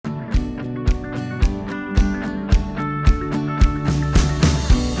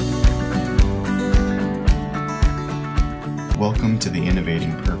Welcome to the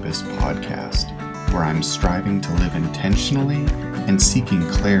Innovating Purpose podcast, where I'm striving to live intentionally and seeking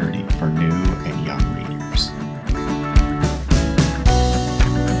clarity for new and young readers.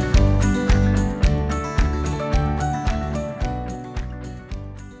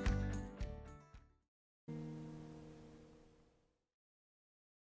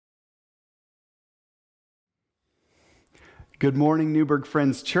 Good morning, Newburgh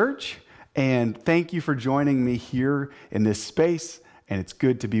Friends Church, and thank you for joining me here in this space, and it's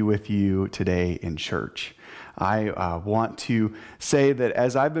good to be with you today in church. I want to say that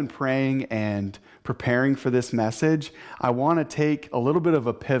as I've been praying and preparing for this message, I want to take a little bit of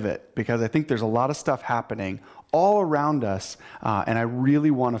a pivot because I think there's a lot of stuff happening all around us, and I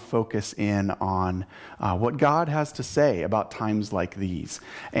really want to focus in on what God has to say about times like these.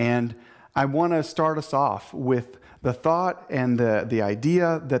 And I want to start us off with the thought and the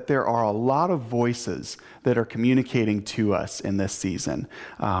idea that there are a lot of voices that are communicating to us in this season.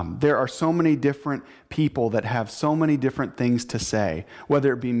 There are so many different people that have so many different things to say,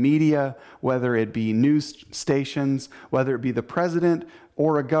 whether it be media, whether it be news stations, whether it be the president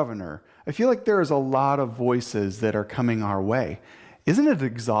or a governor. I feel like there is a lot of voices that are coming our way. Isn't it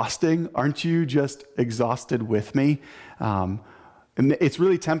exhausting? Aren't you just exhausted with me? And it's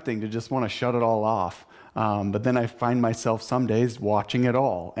really tempting to just want to shut it all off. But then I find myself some days watching it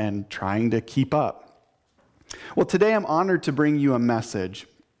all and trying to keep up. Well, today I'm honored to bring you a message,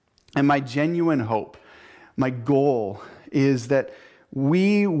 and my genuine hope, my goal is that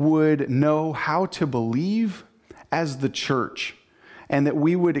we would know how to believe as the church, and that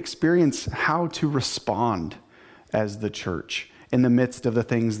we would experience how to respond as the church in the midst of the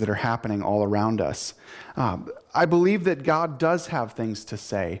things that are happening all around us. I believe that God does have things to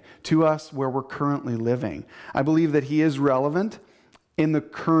say to us where we're currently living. I believe that He is relevant in the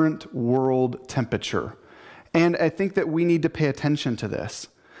current world temperature. And I think that we need to pay attention to this.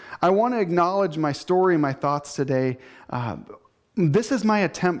 I want to acknowledge my story and my thoughts today. This is my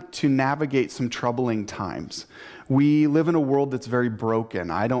attempt to navigate some troubling times. We live in a world that's very broken.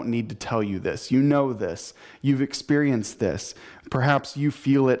 I don't need to tell you this. You know this. You've experienced this. Perhaps you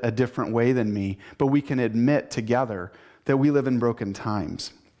feel it a different way than me, but we can admit together that we live in broken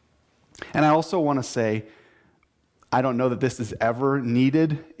times. And I also want to say, I don't know that this is ever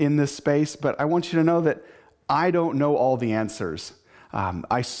needed in this space, but I want you to know that I don't know all the answers.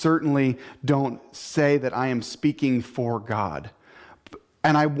 I certainly don't say that I am speaking for God.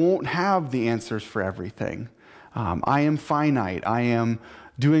 And I won't have the answers for everything. I am finite. I am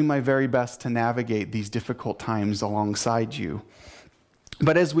doing my very best to navigate these difficult times alongside you.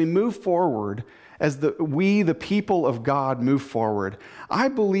 But as we move forward, as we, the people of God, move forward, I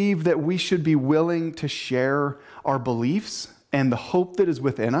believe that we should be willing to share our beliefs and the hope that is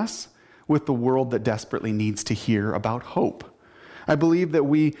within us with the world that desperately needs to hear about hope. I believe that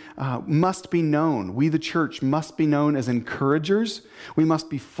we must be known, we the church must be known as encouragers, we must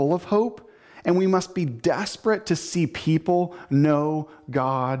be full of hope, and we must be desperate to see people know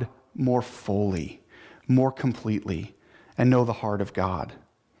God more fully, more completely, and know the heart of God.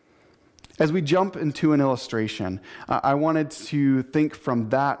 As we jump into an illustration, I wanted to think from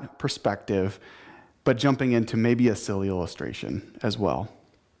that perspective, but jumping into maybe a silly illustration as well.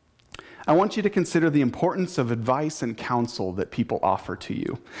 I want you to consider the importance of advice and counsel that people offer to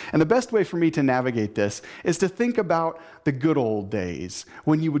you. And the best way for me to navigate this is to think about the good old days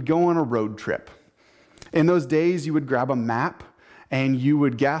when you would go on a road trip. In those days, you would grab a map and you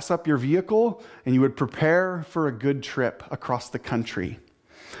would gas up your vehicle and you would prepare for a good trip across the country.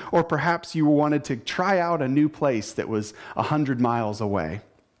 Or perhaps you wanted to try out a new place that was 100 miles away.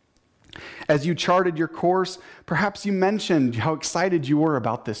 As you charted your course, perhaps you mentioned how excited you were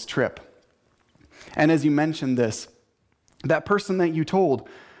about this trip. And as you mentioned this, that person that you told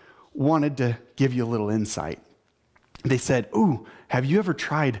wanted to give you a little insight. They said, "Ooh, have you ever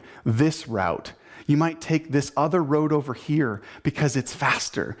tried this route? You might take this other road over here because it's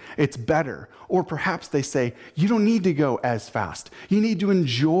faster, it's better." Or perhaps they say, "You don't need to go as fast. You need to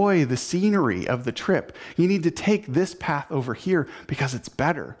enjoy the scenery of the trip. You need to take this path over here because it's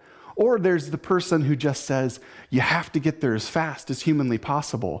better." Or there's the person who just says, "You have to get there as fast as humanly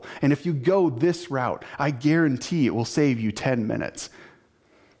possible. And if you go this route, I guarantee it will save you 10 minutes.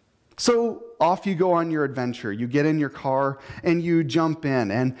 So off you go on your adventure. You get in your car and you jump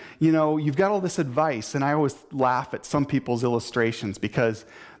in and, you've got all this advice. And I always laugh at some people's illustrations because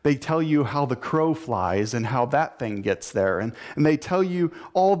they tell you how the crow flies and how that thing gets there. And they tell you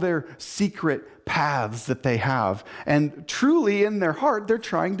all their secret paths that they have. And truly in their heart, they're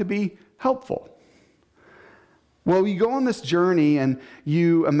trying to be helpful. Well, you go on this journey and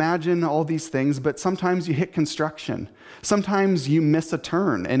you imagine all these things, but sometimes you hit construction. Sometimes you miss a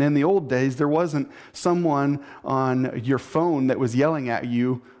turn. And in the old days, there wasn't someone on your phone that was yelling at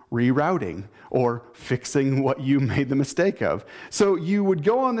you, rerouting or fixing what you made the mistake of. So you would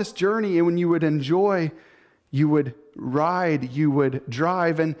go on this journey, and when you would enjoy, you would ride, you would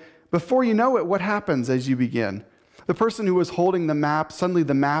drive, and before you know it, what happens as you begin? The person who was holding the map, suddenly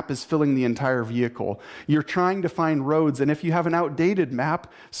the map is filling the entire vehicle. You're trying to find roads, and if you have an outdated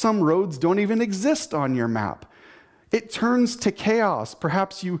map, some roads don't even exist on your map. It turns to chaos.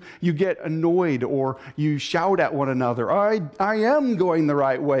 Perhaps you get annoyed or you shout at one another, I am going the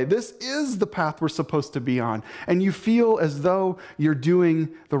right way. This is the path we're supposed to be on. And you feel as though you're doing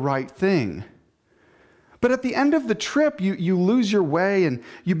the right thing. But at the end of the trip, you lose your way and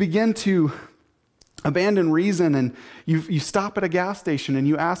you begin to abandon reason, and you stop at a gas station and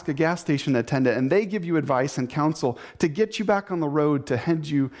you ask a gas station attendant, and they give you advice and counsel to get you back on the road, to head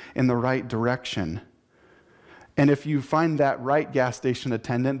you in the right direction. And if you find that right gas station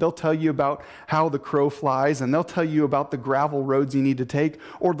attendant, they'll tell you about how the crow flies, and they'll tell you about the gravel roads you need to take,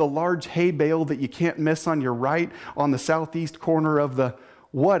 or the large hay bale that you can't miss on your right on the southeast corner of the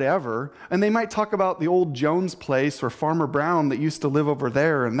whatever. And they might talk about the old Jones place or Farmer Brown that used to live over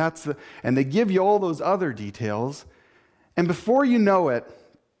there, and they give you all those other details. And before you know it,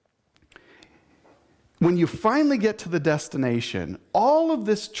 when you finally get to the destination, all of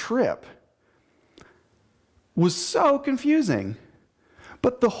this trip was so confusing.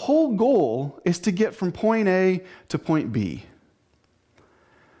 But the whole goal is to get from point A to point B.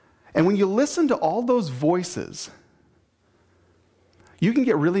 And when you listen to all those voices, you can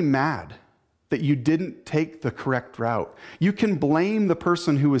get really mad that you didn't take the correct route. You can blame the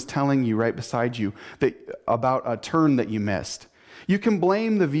person who was telling you right beside you about a turn that you missed. You can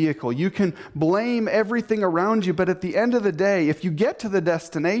blame the vehicle. You can blame everything around you. But at the end of the day, if you get to the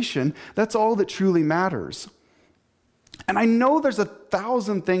destination, that's all that truly matters. And I know there's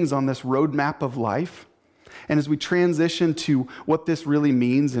 1,000 things on this roadmap of life. And as we transition to what this really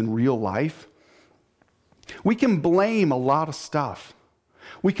means in real life, we can blame a lot of stuff.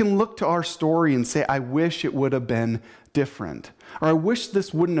 We can look to our story and say, I wish it would have been different. Or I wish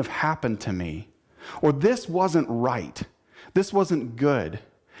this wouldn't have happened to me. Or this wasn't right. This wasn't good.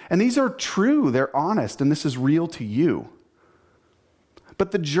 And these are true. They're honest. And this is real to you.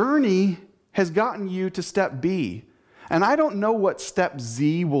 But the journey has gotten you to step B. And I don't know what step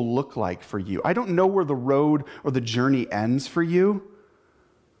Z will look like for you. I don't know where the road or the journey ends for you.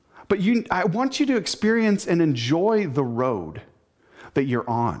 But I want you to experience and enjoy the road that you're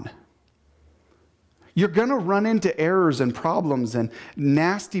on. You're going to run into errors and problems and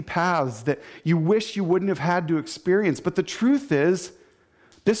nasty paths that you wish you wouldn't have had to experience. But the truth is,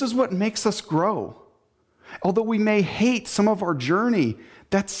 this is what makes us grow. Although we may hate some of our journey,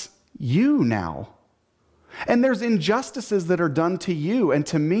 that's you now. And there's injustices that are done to you and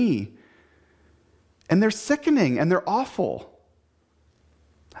to me. And they're sickening and they're awful.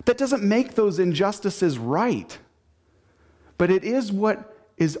 That doesn't make those injustices right. But it is what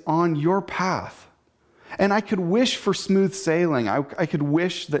is on your path. And I could wish for smooth sailing. I could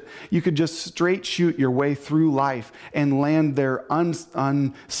wish that you could just straight shoot your way through life and land there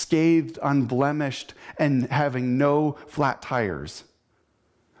unscathed, unblemished, and having no flat tires.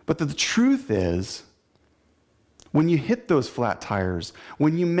 But the truth is, when you hit those flat tires,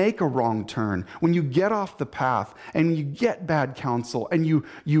 when you make a wrong turn, when you get off the path and you get bad counsel and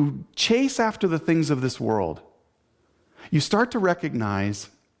you chase after the things of this world, you start to recognize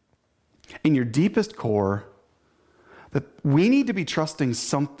in your deepest core that we need to be trusting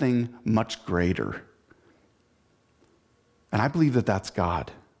something much greater. And I believe that that's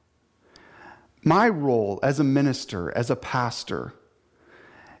God. My role as a minister, as a pastor,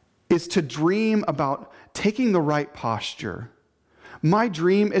 is to dream about taking the right posture. My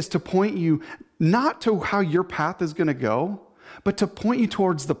dream is to point you not to how your path is going to go, but to point you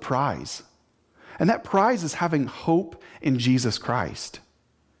towards the prize. And that prize is having hope in Jesus Christ.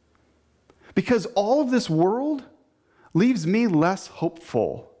 Because all of this world leaves me less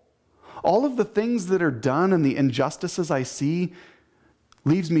hopeful. All of the things that are done and the injustices I see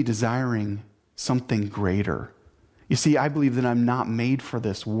leaves me desiring something greater. You see, I believe that I'm not made for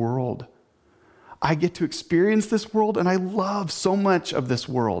this world. I get to experience this world, and I love so much of this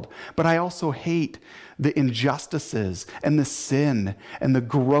world, but I also hate the injustices and the sin and the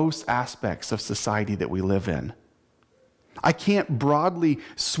gross aspects of society that we live in. I can't broadly,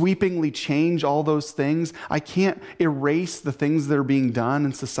 sweepingly change all those things. I can't erase the things that are being done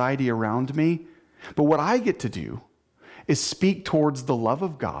in society around me. But what I get to do is speak towards the love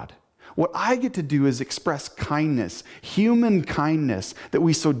of God, What I get to do is express kindness, human kindness that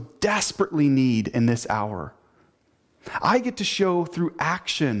we so desperately need in this hour. I get to show through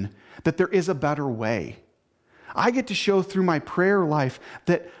action that there is a better way. I get to show through my prayer life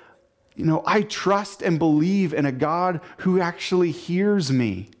that, I trust and believe in a God who actually hears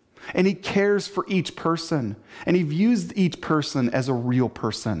me, and he cares for each person, and he views each person as a real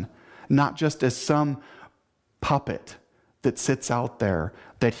person, not just as some puppet that sits out there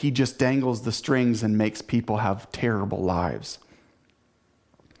that he just dangles the strings and makes people have terrible lives.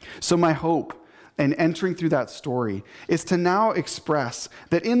 So my hope in entering through that story is to now express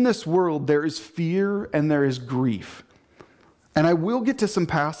that in this world there is fear and there is grief. And I will get to some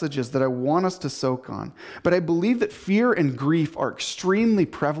passages that I want us to soak on, but I believe that fear and grief are extremely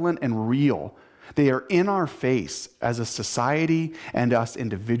prevalent and real. They are in our face as a society and us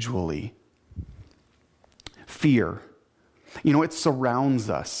individually. Fear. It surrounds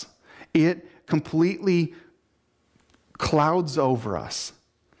us. It completely clouds over us.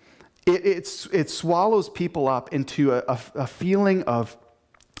 It swallows people up into a feeling of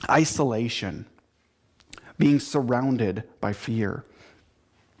isolation, being surrounded by fear.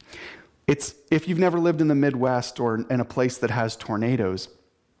 If you've never lived in the Midwest or in a place that has tornadoes,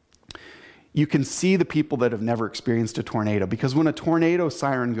 you can see the people that have never experienced a tornado, because when a tornado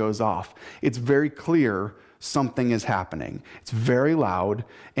siren goes off, it's very clear something is happening. It's very loud,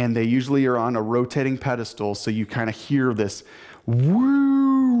 and they usually are on a rotating pedestal, so you kind of hear this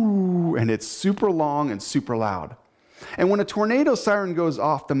woo, and it's super long and super loud. And when a tornado siren goes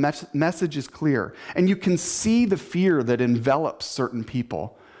off, the message is clear, and you can see the fear that envelops certain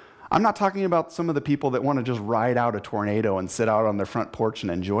people. I'm not talking about some of the people that want to just ride out a tornado and sit out on their front porch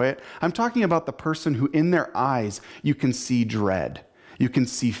and enjoy it. I'm talking about the person who in their eyes you can see dread. You can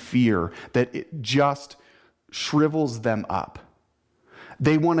see fear, that it just shrivels them up.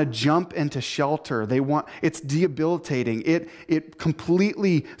 They want to jump into shelter. It's debilitating. It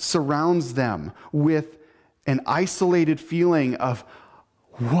completely surrounds them with an isolated feeling of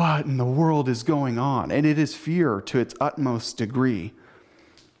what in the world is going on? And it is fear to its utmost degree.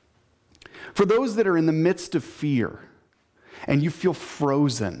 For those that are in the midst of fear and you feel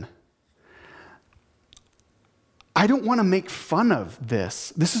frozen, I don't want to make fun of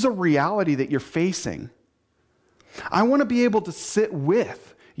this. This is a reality that you're facing. I want to be able to sit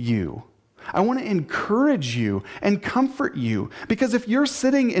with you. I want to encourage you and comfort you, because if you're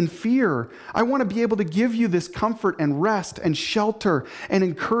sitting in fear, I want to be able to give you this comfort and rest and shelter and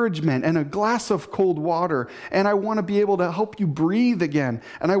encouragement and a glass of cold water, and I want to be able to help you breathe again,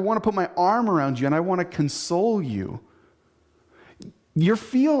 and I want to put my arm around you, and I want to console you. Your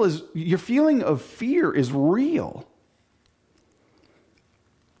feeling of fear is real.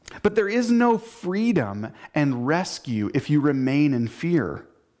 But there is no freedom and rescue if you remain in fear.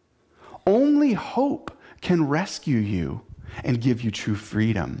 Only hope can rescue you and give you true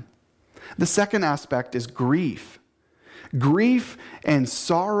freedom. The second aspect is grief. Grief and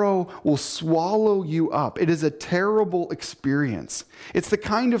sorrow will swallow you up. It is a terrible experience. It's the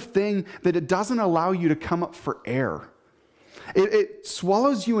kind of thing that it doesn't allow you to come up for air. It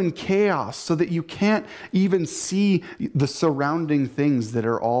swallows you in chaos so that you can't even see the surrounding things that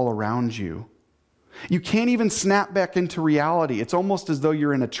are all around you. You can't even snap back into reality. It's almost as though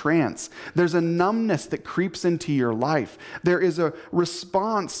you're in a trance. There's a numbness that creeps into your life. There is a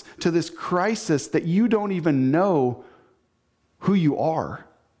response to this crisis that you don't even know who you are.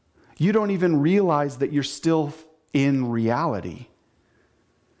 You don't even realize that you're still in reality.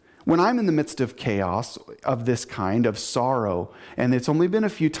 When I'm in the midst of chaos of this kind, of sorrow, and it's only been a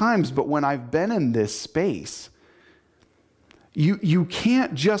few times, but when I've been in this space, you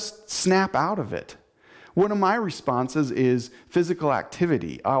can't just snap out of it. One of my responses is physical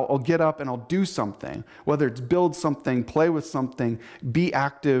activity. I'll get up and I'll do something, whether it's build something, play with something, be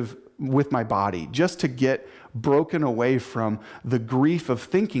active with my body, just to get broken away from the grief of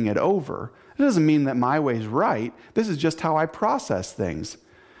thinking it over. It doesn't mean that my way's right. This is just how I process things.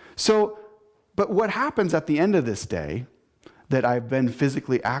 So, but what happens at the end of this day, that I've been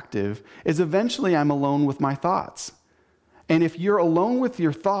physically active, is eventually I'm alone with my thoughts. And if you're alone with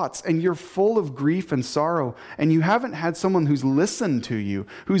your thoughts and you're full of grief and sorrow, and you haven't had someone who's listened to you,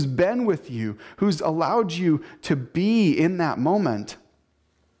 who's been with you, who's allowed you to be in that moment,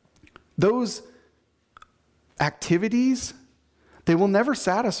 those activities, they will never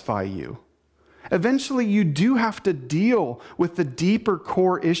satisfy you. Eventually, you do have to deal with the deeper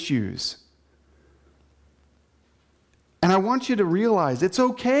core issues. And I want you to realize it's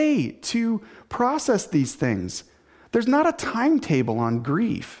okay to process these things. There's not a timetable on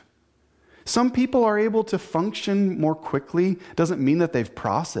grief. Some people are able to function more quickly. Doesn't mean that they've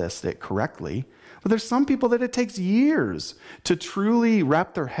processed it correctly. But there's some people that it takes years to truly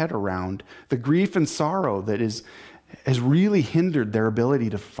wrap their head around the grief and sorrow that has really hindered their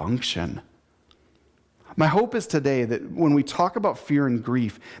ability to function. My hope is today that when we talk about fear and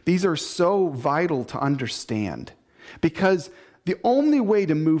grief, these are so vital to understand, because the only way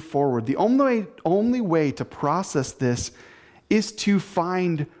to move forward, the only way to process this is to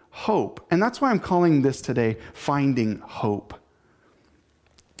find hope. And that's why I'm calling this today Finding Hope.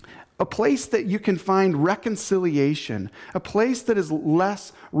 A place that you can find reconciliation, a place that is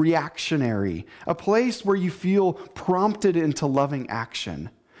less reactionary, a place where you feel prompted into loving action.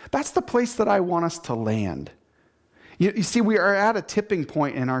 That's the place that I want us to land. You see, we are at a tipping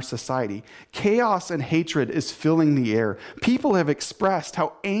point in our society. Chaos and hatred is filling the air. People have expressed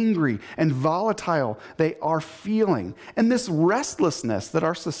how angry and volatile they are feeling. And this restlessness that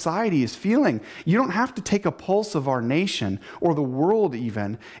our society is feeling, you don't have to take a pulse of our nation or the world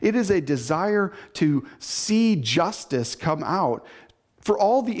even. It is a desire to see justice come out for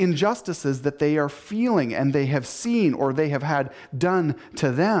all the injustices that they are feeling and they have seen or they have had done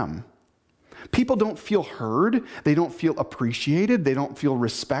to them. People don't feel heard, they don't feel appreciated, they don't feel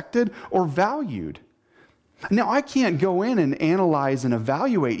respected or valued. Now, I can't go in and analyze and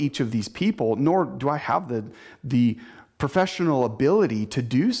evaluate each of these people, nor do I have the professional ability to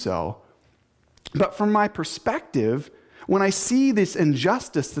do so. But from my perspective, when I see this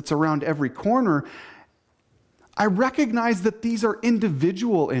injustice that's around every corner, I recognize that these are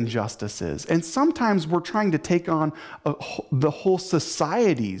individual injustices, and sometimes we're trying to take on the whole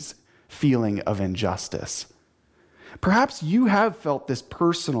society's feeling of injustice. Perhaps you have felt this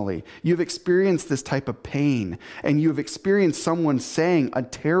personally. You've experienced this type of pain, and you've experienced someone saying a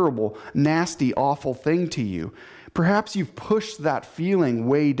terrible, nasty, awful thing to you. Perhaps you've pushed that feeling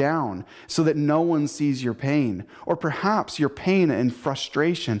way down so that no one sees your pain. Or perhaps your pain and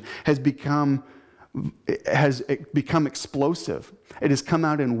frustration has become explosive. It has come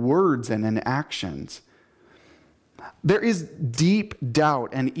out in words and in actions. There is deep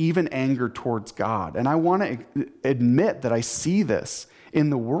doubt and even anger towards God. And I want to admit that I see this in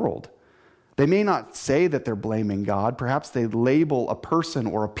the world. They may not say that they're blaming God. Perhaps they label a person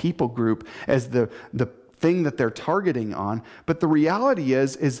or a people group as the thing that they're targeting on. But the reality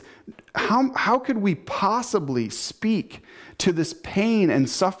is how could we possibly speak to this pain and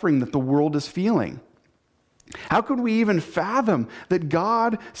suffering that the world is feeling? How could we even fathom that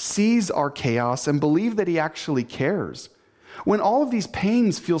God sees our chaos and believe that he actually cares? When all of these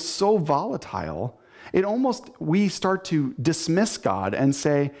pains feel so volatile, we start to dismiss God and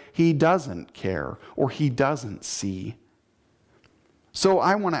say he doesn't care or he doesn't see. So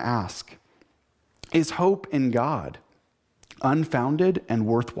I want to ask, is hope in God unfounded and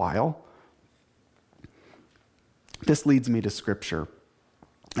worthwhile? This leads me to Scripture.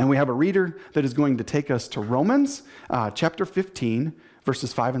 And we have a reader that is going to take us to Romans chapter 15,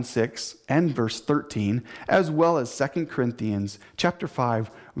 verses 5 and 6, and verse 13, as well as 2 Corinthians chapter 5,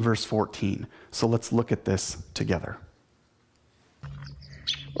 verse 14. So let's look at this together.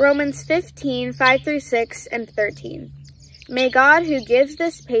 Romans 15, 5 through 6, and 13. May God, who gives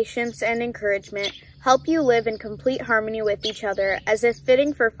this patience and encouragement, help you live in complete harmony with each other, as if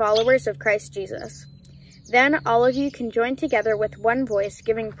fitting for followers of Christ Jesus. Then all of you can join together with one voice,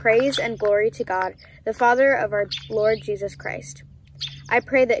 giving praise and glory to God, the Father of our Lord Jesus Christ. I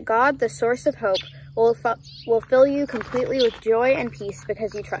pray that God, the source of hope, will fill you completely with joy and peace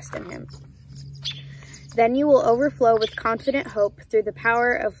because you trust in him. Then you will overflow with confident hope through the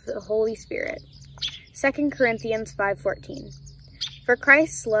power of the Holy Spirit. 2 Corinthians 5:14. For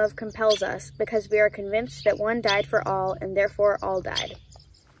Christ's love compels us, because we are convinced that one died for all, and therefore all died.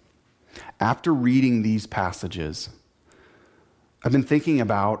 After reading these passages, I've been thinking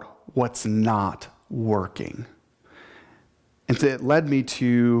about what's not working. And so it led me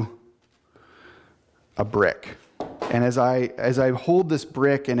to a brick. And as I hold this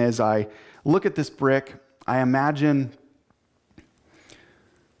brick and as I look at this brick, I imagine,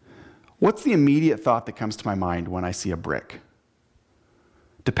 what's the immediate thought that comes to my mind when I see a brick?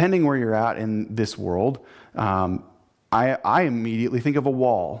 Depending where you're at in this world, I immediately think of a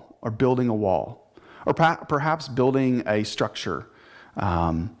wall, or building a wall, or perhaps building a structure,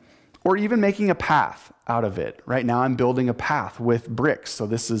 or even making a path out of it. Right now I'm building a path with bricks, so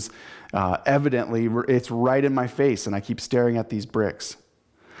this is evidently, it's right in my face, and I keep staring at these bricks.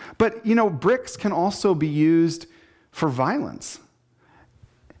 But, bricks can also be used for violence.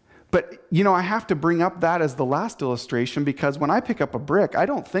 But, I have to bring up that as the last illustration, because when I pick up a brick, I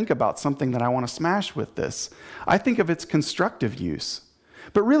don't think about something that I want to smash with this. I think of its constructive use.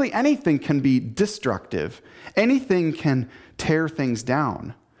 But really, anything can be destructive. Anything can tear things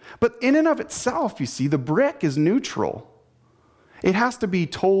down. But in and of itself, you see, the brick is neutral. It has to be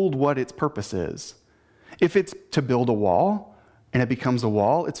told what its purpose is. If it's to build a wall and it becomes a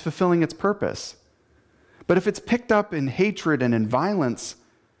wall, it's fulfilling its purpose. But if it's picked up in hatred and in violence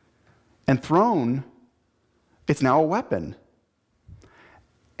and thrown, it's now a weapon.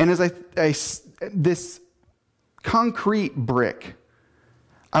 And as this concrete brick,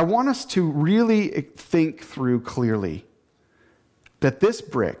 I want us to really think through clearly that this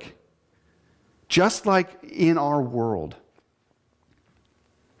brick, just like in our world,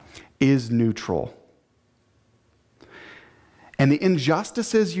 is neutral. And the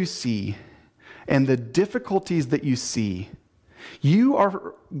injustices you see and the difficulties that you see, you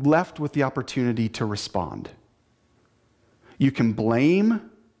are left with the opportunity to respond. You can blame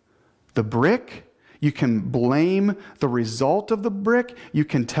the brick. You can blame the result of the brick. You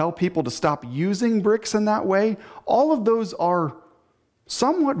can tell people to stop using bricks in that way. All of those are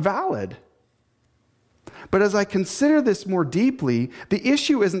somewhat valid. But as I consider this more deeply, the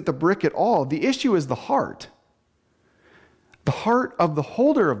issue isn't the brick at all. The issue is the heart of the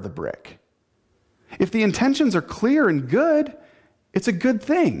holder of the brick. If the intentions are clear and good, it's a good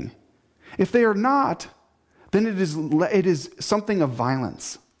thing. If they are not, then it is something of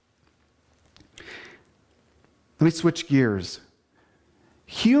violence. Let me switch gears.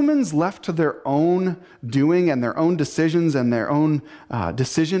 Humans left to their own doing and their own decisions and their own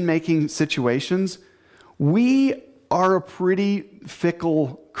decision-making situations, we are a pretty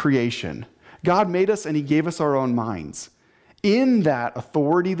fickle creation. God made us and he gave us our own minds. In that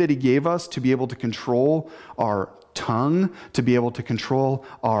authority that he gave us to be able to control our tongue, to be able to control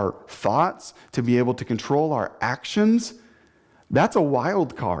our thoughts, to be able to control our actions, that's a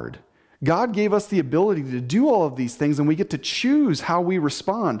wild card. God gave us the ability to do all of these things, and we get to choose how we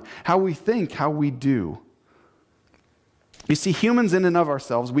respond, how we think, how we do. You see, humans in and of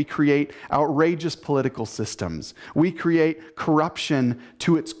ourselves, we create outrageous political systems. We create corruption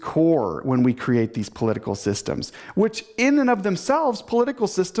to its core when we create these political systems, which in and of themselves, political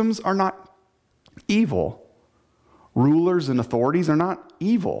systems are not evil. Rulers and authorities are not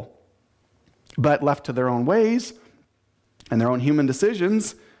evil. But left to their own ways and their own human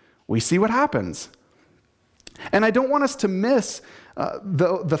decisions, we see what happens. And I don't want us to miss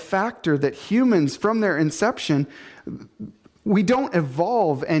the factor that humans, from their inception, we don't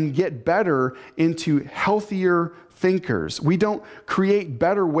evolve and get better into healthier thinkers. We don't create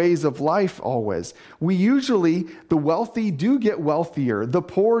better ways of life always. The wealthy do get wealthier. The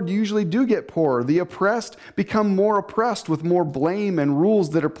poor usually do get poorer. The oppressed become more oppressed with more blame and rules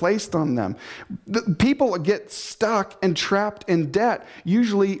that are placed on them. The people get stuck and trapped in debt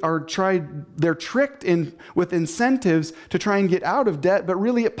usually they're tricked with incentives to try and get out of debt, but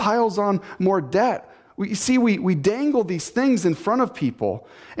really it piles on more debt. We dangle these things in front of people,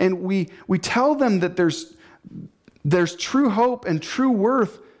 and we tell them that there's true hope and true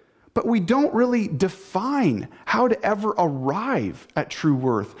worth, but we don't really define how to ever arrive at true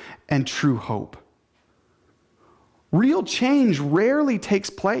worth and true hope. Real change rarely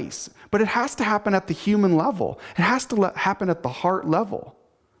takes place, but it has to happen at the human level. It has to happen at the heart level.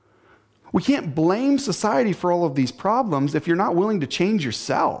 We can't blame society for all of these problems if you're not willing to change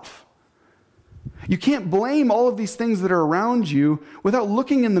yourself. You can't blame all of these things that are around you without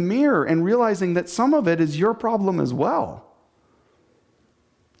looking in the mirror and realizing that some of it is your problem as well.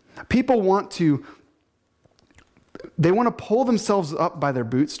 People want to pull themselves up by their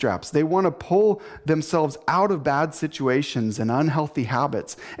bootstraps. They want to pull themselves out of bad situations and unhealthy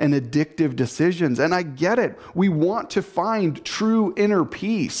habits and addictive decisions. And I get it. We want to find true inner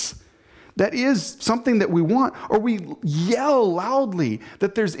peace. That is something that we want. Or we yell loudly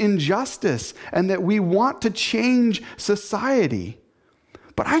that there's injustice and that we want to change society.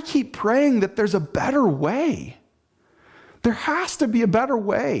 But I keep praying that there's a better way. There has to be a better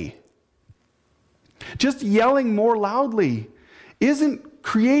way. Just yelling more loudly isn't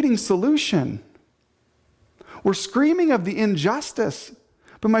creating solution. We're screaming of the injustice.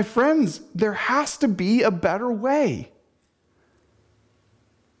 But my friends, there has to be a better way.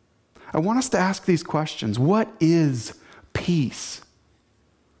 I want us to ask these questions. What is peace?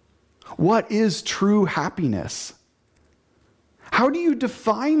 What is true happiness? How do you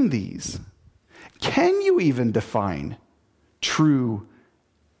define these? Can you even define true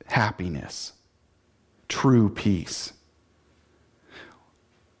happiness? True peace?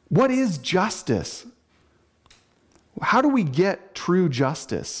 What is justice? How do we get true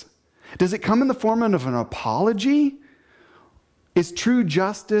justice? Does it come in the form of an apology? Is true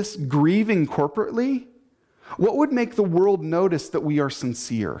justice grieving corporately? What would make the world notice that we are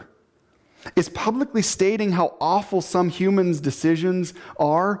sincere? Is publicly stating how awful some humans' decisions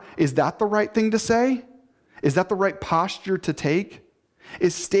are, is that the right thing to say? Is that the right posture to take?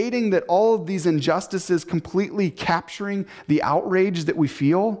 Is stating that all of these injustices completely capturing the outrage that we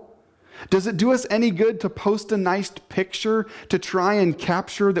feel? Does it do us any good to post a nice picture to try and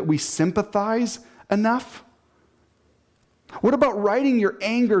capture that we sympathize enough? What about writing your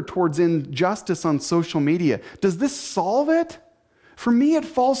anger towards injustice on social media? Does this solve it? For me, it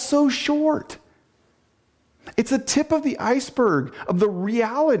falls so short. It's a tip of the iceberg of the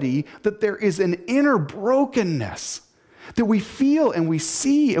reality that there is an inner brokenness that we feel and we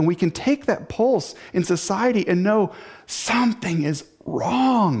see, and we can take that pulse in society and know something is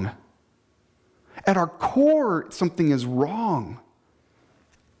wrong. At our core, something is wrong.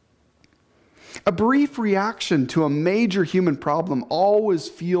 A brief reaction to a major human problem always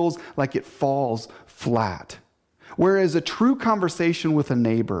feels like it falls flat. Whereas a true conversation with a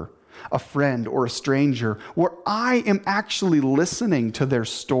neighbor, a friend, or a stranger, where I am actually listening to their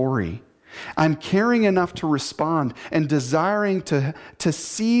story, I'm caring enough to respond and desiring to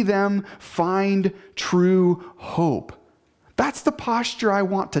see them find true hope. That's the posture I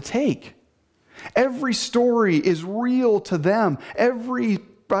want to take. Every story is real to them.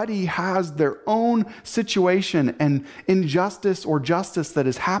 Everybody has their own situation and injustice or justice that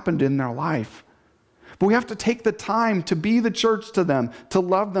has happened in their life. But we have to take the time to be the church to them, to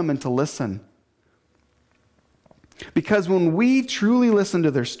love them, and to listen. Because when we truly listen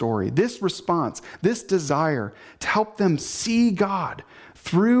to their story, this response, this desire to help them see God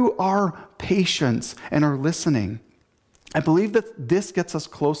through our patience and our listening, I believe that this gets us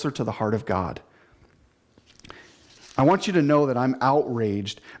closer to the heart of God. I want you to know that I'm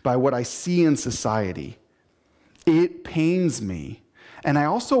outraged by what I see in society. It pains me. And I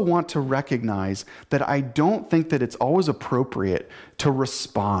also want to recognize that I don't think that it's always appropriate to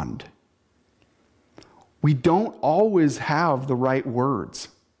respond. We don't always have the right words.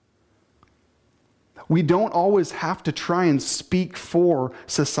 We don't always have to try and speak for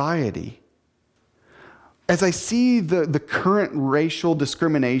society. As I see the current racial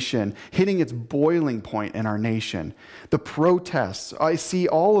discrimination hitting its boiling point in our nation, the protests, I see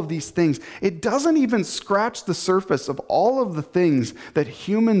all of these things. It doesn't even scratch the surface of all of the things that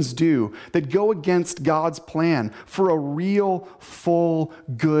humans do that go against God's plan for a real, full,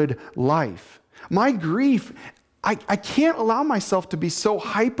 good life. My grief, I can't allow myself to be so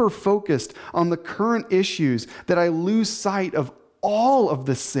hyper-focused on the current issues that I lose sight of all of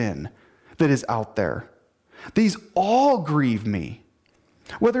the sin that is out there. These all grieve me.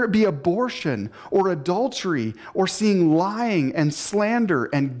 Whether it be abortion or adultery or seeing lying and slander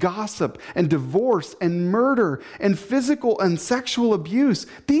and gossip and divorce and murder and physical and sexual abuse.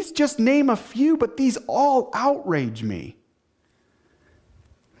 These just name a few, but these all outrage me.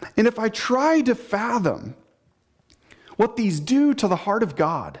 And if I try to fathom what these do to the heart of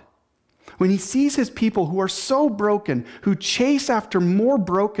God, when he sees his people who are so broken, who chase after more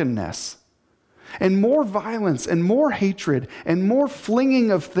brokenness, and more violence, and more hatred, and more flinging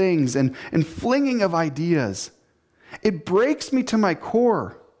of things, and flinging of ideas. It breaks me to my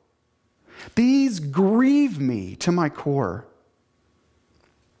core. These grieve me to my core.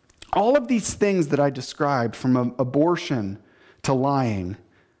 All of these things that I described, from abortion to lying,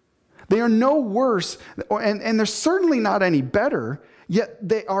 they are no worse, and they're certainly not any better, yet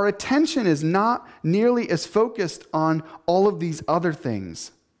our attention is not nearly as focused on all of these other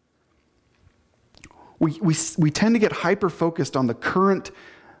things. We tend to get hyper-focused on the current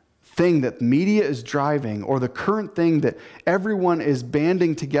thing that media is driving, or the current thing that everyone is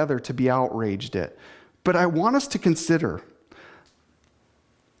banding together to be outraged at. But I want us to consider,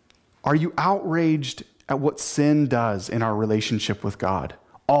 are you outraged at what sin does in our relationship with God?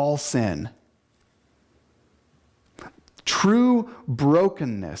 All sin. True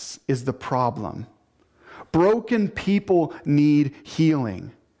brokenness is the problem. Broken people need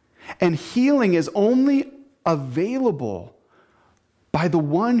healing. And healing is only available by the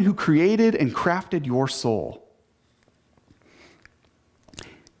one who created and crafted your soul.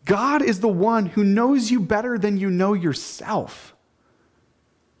 God is the one who knows you better than you know yourself.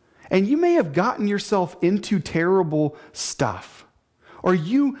 And you may have gotten yourself into terrible stuff, or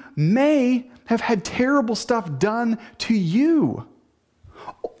you may have had terrible stuff done to you.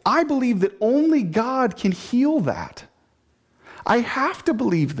 I believe that only God can heal that. I have to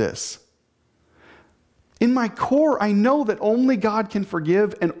believe this. In my core, I know that only God can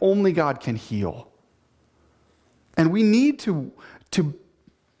forgive and only God can heal. And we need to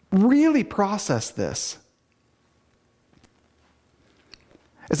really process this.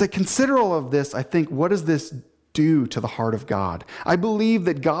 As I consider all of this, I think, what does this do to the heart of God? I believe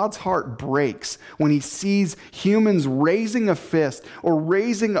that God's heart breaks when he sees humans raising a fist or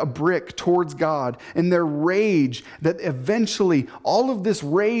raising a brick towards God in their rage, that eventually all of this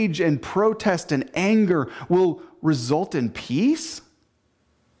rage and protest and anger will result in peace.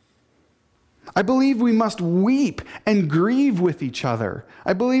 I believe we must weep and grieve with each other.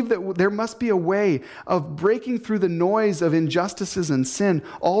 I believe that there must be a way of breaking through the noise of injustices and sin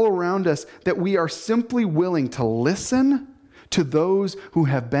all around us, that we are simply willing to listen to those who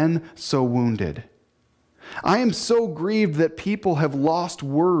have been so wounded. I am so grieved that people have lost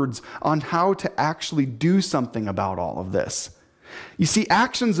words on how to actually do something about all of this. You see,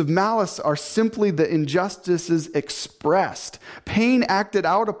 actions of malice are simply the injustices expressed, pain acted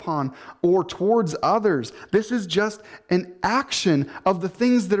out upon or towards others. This is just an action of the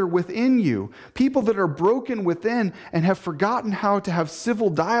things that are within you. People that are broken within and have forgotten how to have civil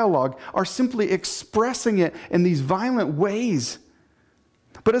dialogue are simply expressing it in these violent ways.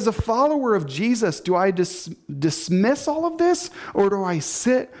 But as a follower of Jesus, do I dismiss all of this, or do I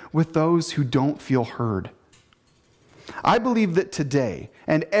sit with those who don't feel heard? I believe that today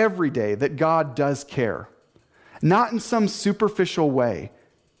and every day that God does care, not in some superficial way,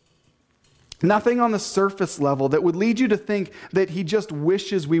 nothing on the surface level that would lead you to think that he just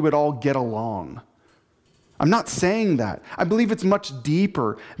wishes we would all get along. I'm not saying that. I believe it's much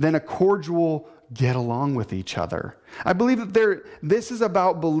deeper than a cordial get along with each other. I believe that this is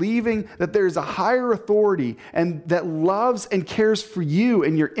about believing that there is a higher authority and that loves and cares for you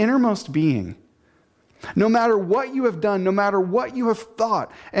and your innermost being. No matter what you have done, no matter what you have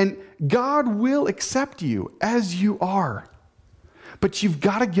thought, and God will accept you as you are. But you've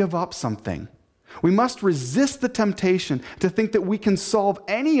got to give up something. We must resist the temptation to think that we can solve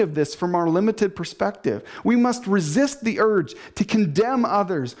any of this from our limited perspective. We must resist the urge to condemn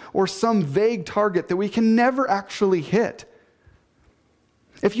others or some vague target that we can never actually hit.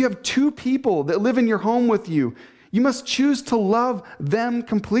 If you have 2 people that live in your home with you, you must choose to love them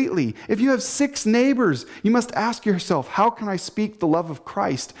completely. If you have 6 neighbors, you must ask yourself, how can I speak the love of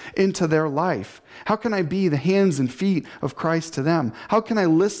Christ into their life? How can I be the hands and feet of Christ to them? How can I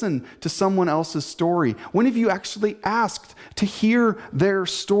listen to someone else's story? When have you actually asked to hear their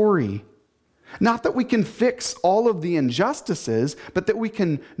story? Not that we can fix all of the injustices, but that we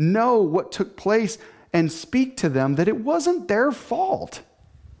can know what took place and speak to them that it wasn't their fault.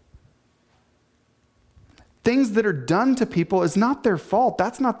 Things that are done to people is not their fault.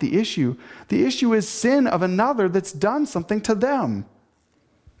 That's not the issue. The issue is sin of another that's done something to them.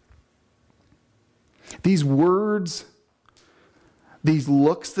 These words, these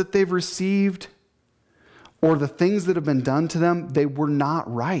looks that they've received, or the things that have been done to them, they were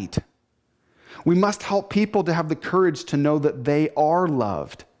not right. We must help people to have the courage to know that they are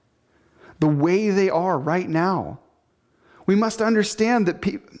loved the way they are right now. We must understand that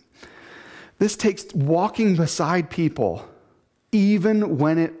this takes walking beside people, even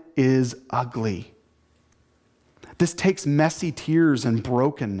when it is ugly. This takes messy tears and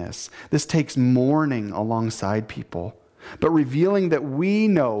brokenness. This takes mourning alongside people, but revealing that we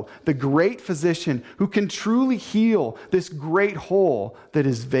know the great physician who can truly heal this great hole that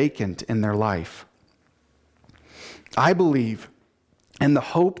is vacant in their life. I believe in the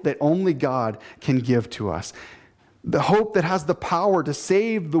hope that only God can give to us. The hope that has the power to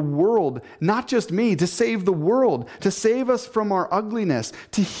save the world, not just me, to save the world, to save us from our ugliness,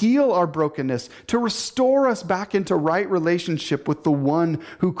 to heal our brokenness, to restore us back into right relationship with the one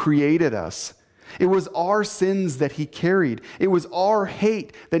who created us. It was our sins that he carried. It was our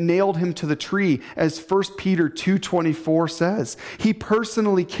hate that nailed him to the tree, as 1 Peter 2:24 says. He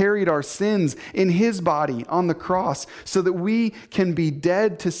personally carried our sins in his body on the cross so that we can be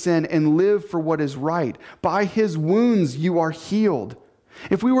dead to sin and live for what is right. By his wounds you are healed.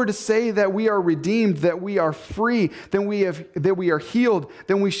 If we were to say that we are redeemed, that we are free, that we are healed,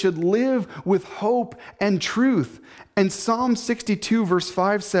 then we should live with hope and truth. And Psalm 62 verse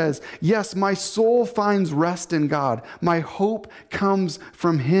 5 says, yes, my soul finds rest in God. My hope comes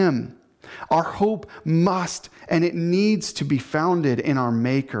from him. Our hope must and it needs to be founded in our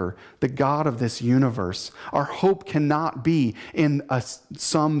Maker, the God of this universe. Our hope cannot be in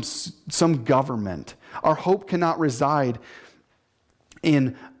some government. Our hope cannot reside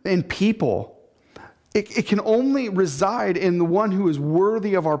in people. It can only reside in the one who is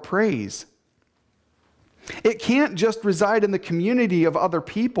worthy of our praise. It can't just reside in the community of other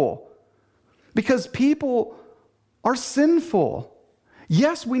people, because people are sinful.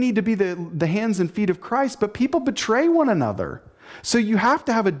 Yes, we need to be the hands and feet of Christ, but people betray one another. So you have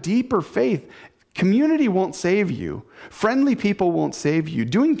to have a deeper faith Community won't save you. Friendly people won't save you.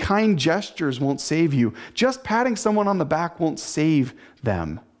 Doing kind gestures won't save you. Just patting someone on the back won't save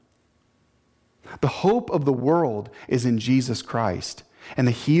them. The hope of the world is in Jesus Christ and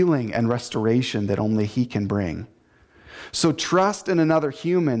the healing and restoration that only He can bring. So trust in another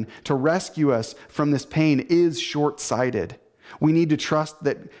human to rescue us from this pain is short-sighted. We need to trust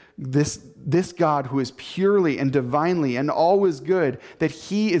that this God who is purely and divinely and always good, that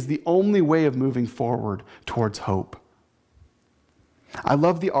He is the only way of moving forward towards hope. I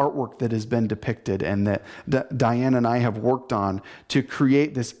love the artwork that has been depicted and that Diane and I have worked on to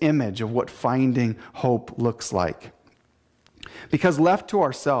create this image of what finding hope looks like. Because left to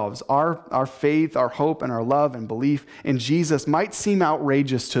ourselves, our faith, our hope, and our love and belief in Jesus might seem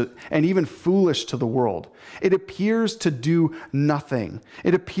outrageous to and even foolish to the world. It appears to do nothing.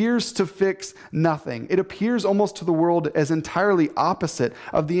 It appears to fix nothing. It appears almost to the world as entirely opposite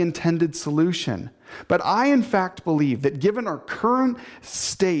of the intended solution. But I, in fact, believe that given our current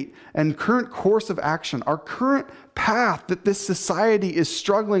state and current course of action, our current path that this society is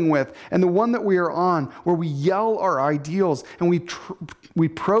struggling with, and the one that we are on, where we yell our ideals and we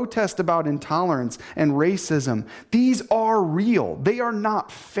protest about intolerance and racism, these are real. They are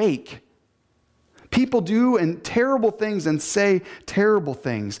not fake. People do and terrible things and say terrible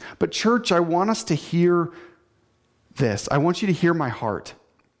things. But church, I want us to hear this. I want you to hear my heart.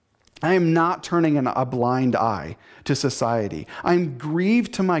 I am not turning a blind eye to society. I'm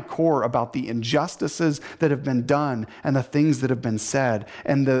grieved to my core about the injustices that have been done and the things that have been said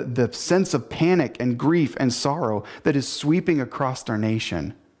and the sense of panic and grief and sorrow that is sweeping across our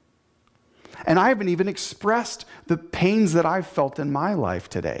nation. And I haven't even expressed the pains that I've felt in my life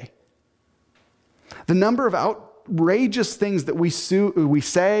today. The number of outrageous things that we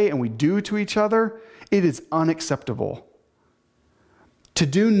say and we do to each other, it is unacceptable. To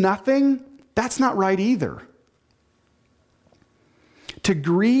do nothing, that's not right either. To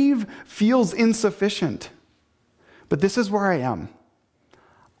grieve feels insufficient. But this is where I am.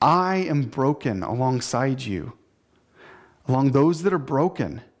 I am broken alongside you, along those that are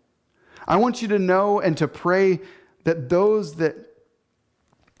broken. I want you to know and to pray that those that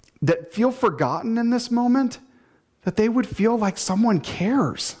feel forgotten in this moment, that they would feel like someone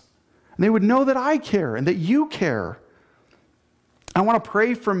cares. And they would know that I care and that you care. I want to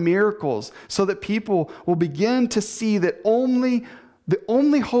pray for miracles so that people will begin to see that the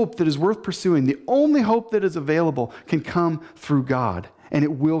only hope that is worth pursuing, the only hope that is available can come through God, and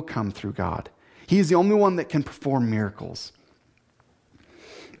it will come through God. He is the only one that can perform miracles.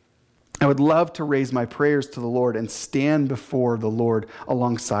 I would love to raise my prayers to the Lord and stand before the Lord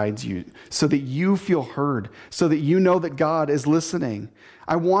alongside you so that you feel heard, so that you know that God is listening.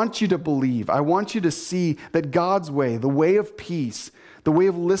 I want you to believe. I want you to see that God's way, the way of peace, the way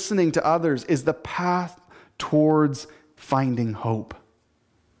of listening to others, is the path towards finding hope.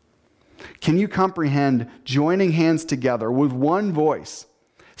 Can you comprehend joining hands together with one voice,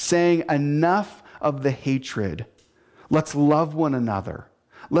 saying, enough of the hatred. Let's love one another.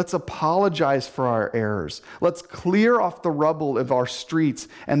 Let's apologize for our errors. Let's clear off the rubble of our streets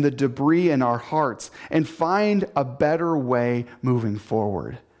and the debris in our hearts and find a better way moving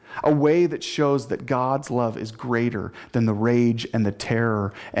forward. A way that shows that God's love is greater than the rage and the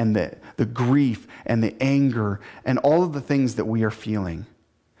terror and the grief and the anger and all of the things that we are feeling.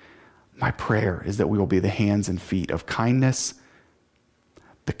 My prayer is that we will be the hands and feet of kindness,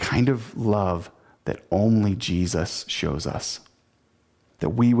 the kind of love that only Jesus shows us. That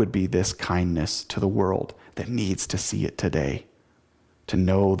we would be this kindness to the world that needs to see it today, to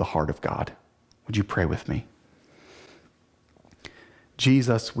know the heart of God. Would you pray with me?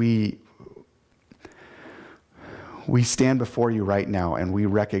 Jesus, we stand before you right now and we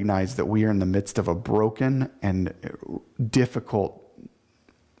recognize that we are in the midst of a broken and difficult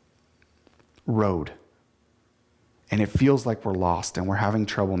road. And it feels like we're lost and we're having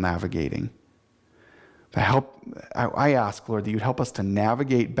trouble navigating. But I ask, Lord, that you'd help us to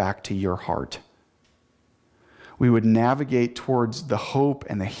navigate back to your heart. We would navigate towards the hope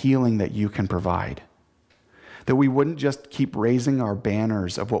and the healing that you can provide. That we wouldn't just keep raising our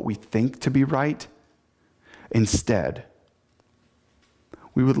banners of what we think to be right. Instead,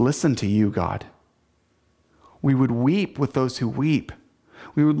 we would listen to you, God. We would weep with those who weep.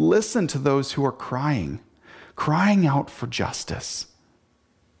 We would listen to those who are crying out for justice.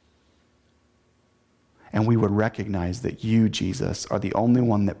 And we would recognize that you, Jesus, are the only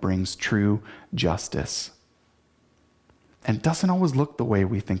one that brings true justice. And it doesn't always look the way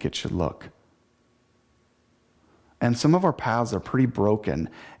we think it should look. And some of our paths are pretty broken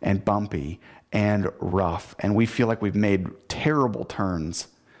and bumpy and rough, and we feel like we've made terrible turns.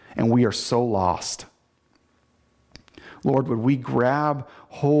 and we are so lost. Lord, would we grab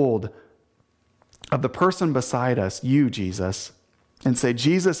hold of the person beside us, you, Jesus, and say,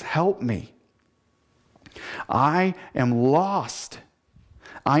 Jesus, help me. I am lost.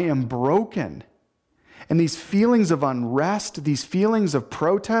 I am broken. And these feelings of unrest, these feelings of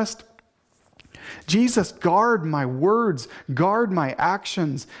protest, Jesus, guard my words, guard my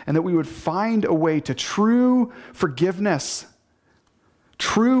actions, and that we would find a way to true forgiveness,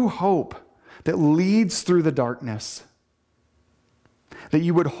 true hope that leads through the darkness. That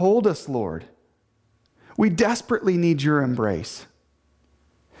you would hold us, Lord. We desperately need your embrace.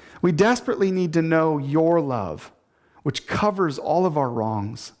 We desperately need to know your love, which covers all of our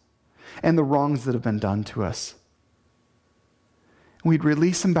wrongs and the wrongs that have been done to us. We'd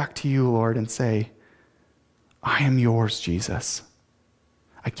release them back to you, Lord, and say, I am yours, Jesus.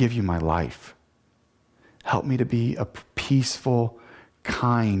 I give you my life. Help me to be a peaceful,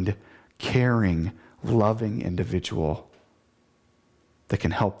 kind, caring, loving individual that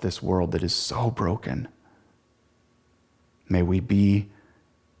can help this world that is so broken. May we be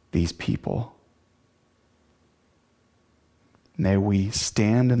these people. May we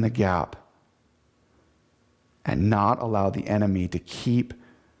stand in the gap and not allow the enemy to keep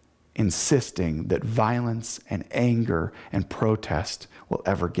insisting that violence and anger and protest will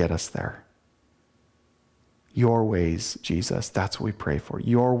ever get us there. Your ways, Jesus, that's what we pray for.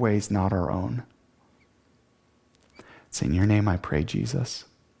 Your ways, not our own. It's in your name I pray, Jesus.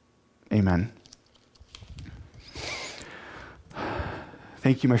 Amen.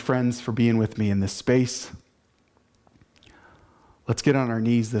 Thank you, my friends, for being with me in this space. Let's get on our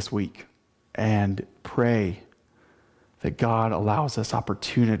knees this week and pray that God allows us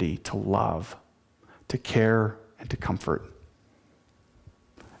opportunity to love, to care, and to comfort.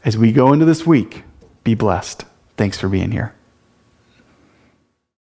 As we go into this week, be blessed. Thanks for being here.